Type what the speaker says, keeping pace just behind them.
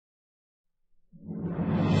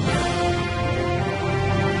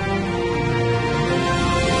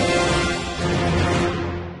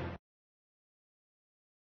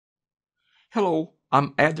Hello,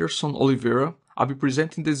 I'm Ederson Oliveira. I'll be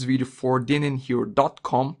presenting this video for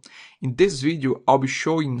DotNetNuke.com. In this video, I'll be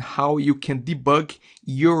showing how you can debug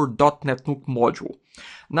your .NET Nuke module.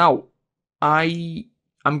 Now,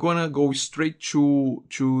 I'm gonna go straight to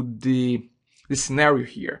the scenario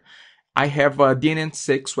here. I have a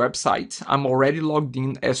DNN6 website. I'm already logged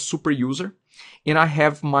in as super user, and I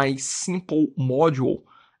have my simple module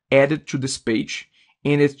added to this page,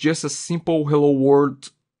 and it's just a simple hello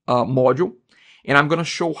world module. And I'm going to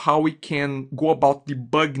show how we can go about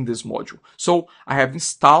debugging this module. So I have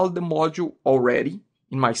installed the module already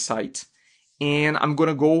in my site, and I'm going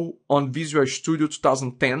to go on Visual Studio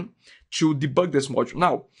 2010 to debug this module.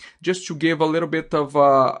 Now, just to give a little bit of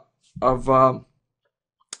a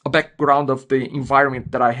background of the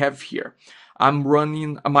environment that I have here. I'm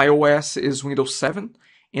running, my OS is Windows 7,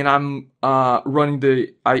 and I'm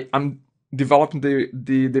I'm developing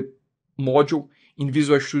the module in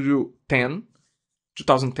Visual Studio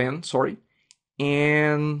 2010, sorry,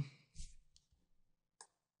 and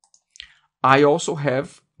I also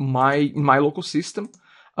have in my local system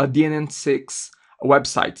a DNN6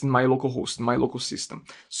 website in my local host, in my local system.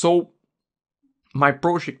 So my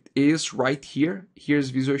project is right here. Here's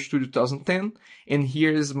Visual Studio 2010, and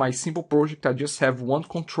here's my simple project. I just have one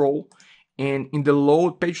control, and in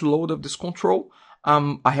the page load of this control,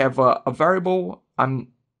 I have a variable.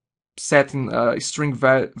 I'm setting a string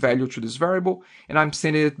value to this variable, and I'm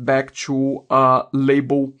sending it back to a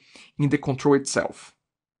label in the control itself.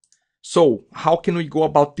 So how can we go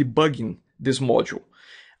about debugging this module?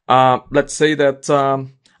 Let's say that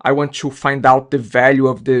I want to find out the value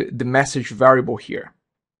of the message variable here.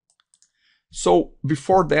 So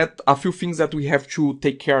before that, a few things that we have to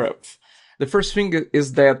take care of. The first thing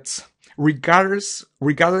is that regardless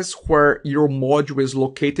where your module is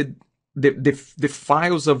located, the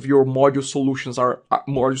files of your module solution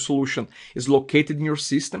is located in your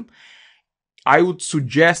system, I would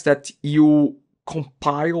suggest that you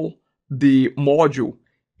compile the module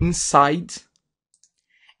inside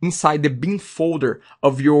the bin folder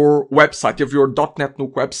of your website, of your .NET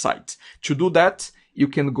Nuke website. To do that, you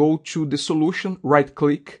can go to the solution, right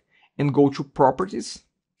click, and go to properties.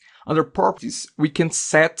 Under properties, we can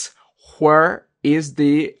set where is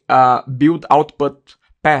the build output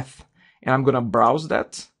path. And I'm gonna browse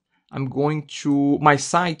that. I'm going to, my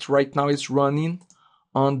site right now is running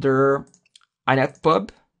under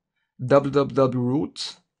inetpub,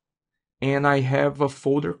 www.root, and I have a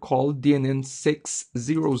folder called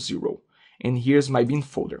DNN600, and here's my bin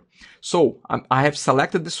folder. So I have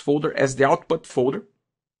selected this folder as the output folder.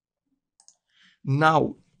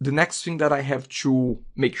 Now, the next thing that I have to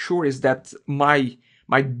make sure is that my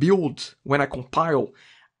build, when I compile,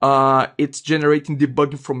 it's generating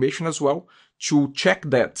debug information as well. To check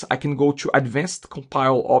that, I can go to advanced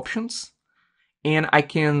compile options, and I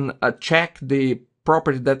can check the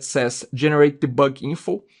property that says generate debug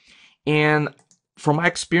info. And from my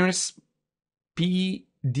experience,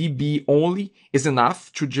 PDB only is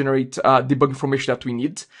enough to generate debug information that we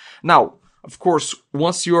need. Now, of course,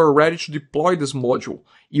 once you are ready to deploy this module,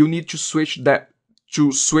 you need to switch that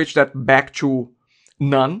back to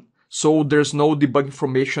none. So there's no debug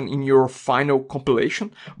information in your final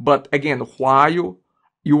compilation. But again, while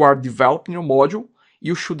you are developing your module,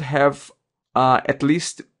 you should have at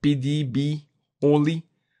least PDB only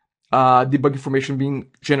debug information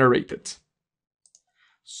being generated.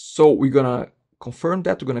 So we're gonna confirm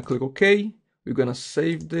that. We're gonna click OK. We're gonna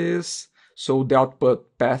save this. So the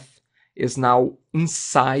output path is now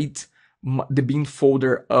inside the bin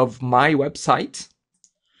folder of my website.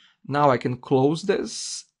 Now I can close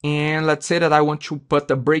this. And let's say that I want to put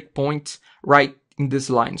a breakpoint right in this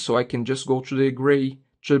line. So I can just go to the gray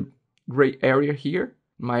area here,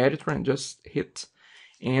 my editor, and just hit.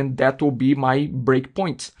 And that will be my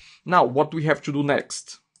breakpoint. Now, what do we have to do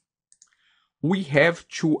next? We have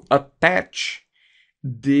to attach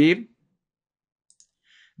the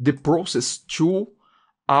process to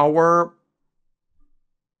our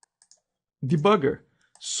debugger.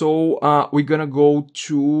 So we're gonna go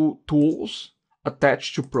to Tools,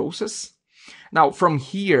 Attach to Process. Now, from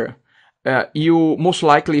here, you most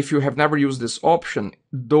likely, if you have never used this option,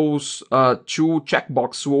 those two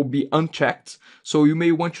checkboxes will be unchecked. So you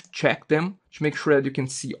may want to check them to make sure that you can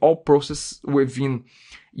see all processes within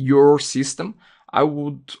your system. I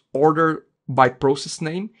would order by process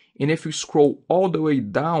name, and if you scroll all the way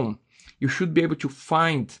down, you should be able to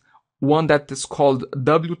find one that is called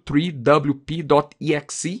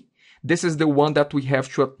w3wp.exe. This is the one that we have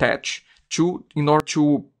to attach to in order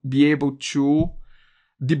to be able to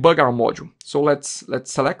debug our module. So let's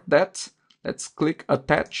select that. Let's click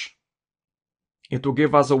attach. It will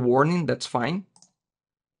give us a warning, that's fine.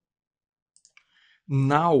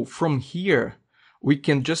 Now from here, we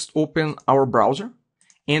can just open our browser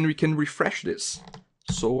and we can refresh this.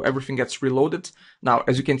 So everything gets reloaded. Now,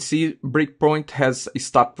 as you can see, breakpoint has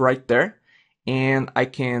stopped right there, and I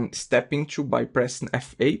can step into by pressing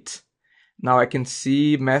F8. Now I can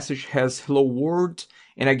see message has hello world.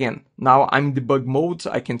 And again, now I'm in debug mode.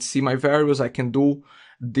 I can see my variables. I can do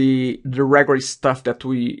the regular stuff that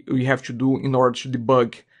we have to do in order to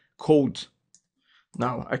debug code.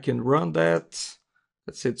 Now I can run that.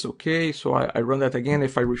 Let's say it's okay. So I run that again.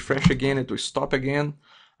 If I refresh again, it will stop again.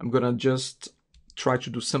 I'm gonna just try to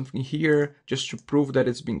do something here just to prove that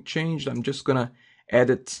it's been changed. I'm just gonna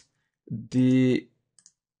edit the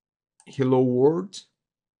hello world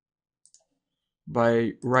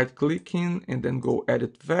by right clicking and then go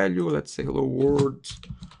edit value. Let's say hello world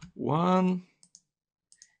 1,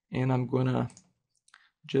 and I'm gonna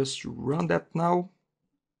just run that now.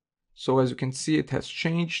 So as you can see, it has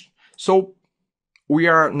changed. So we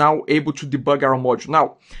are now able to debug our module.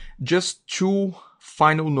 Now, just 2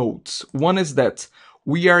 final notes. One is that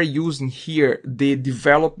we are using here the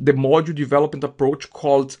module development approach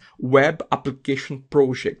called Web Application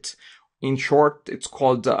Project. In short, it's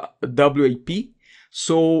called WAP.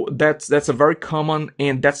 So that's a very common,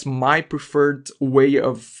 and that's my preferred way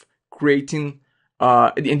of creating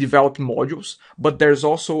and developing modules. But there's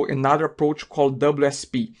also another approach called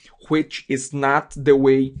WSP, which is not the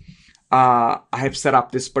way I have set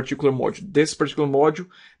up this particular module. This particular module,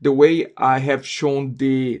 the way I have shown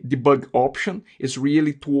the debug option is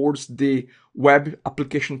really towards the Web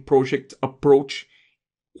Application Project approach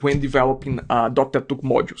when developing .NETNuke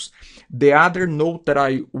modules. The other note that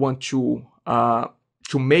I want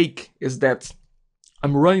to make is that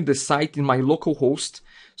I'm running the site in my local host.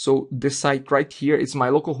 So this site right here is my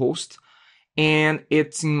local host, and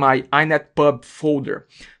it's in my inetpub folder.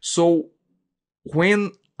 So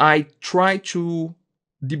when I try to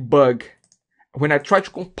debug, when I try to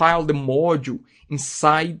compile the module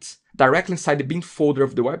directly inside the bin folder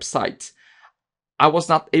of the website, I was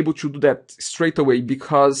not able to do that straight away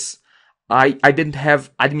because I didn't have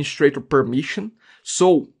administrator permission.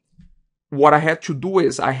 So what I had to do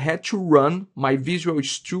is I had to run my Visual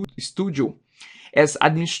Studio as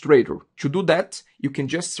administrator. To do that, you can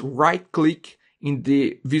just right click in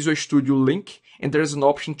the Visual Studio link, and there's an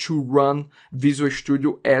option to run Visual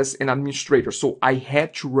Studio as an administrator. So I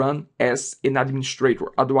had to run as an administrator.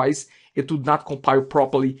 Otherwise, it would not compile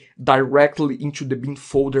properly directly into the bin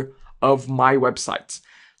folder of my website.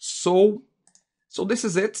 So this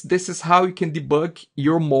is it. This is how you can debug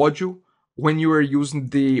your module when you are using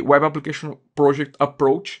the Web Application Project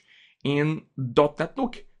approach in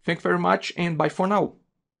 .NETNuke. Thank you very much, and bye for now.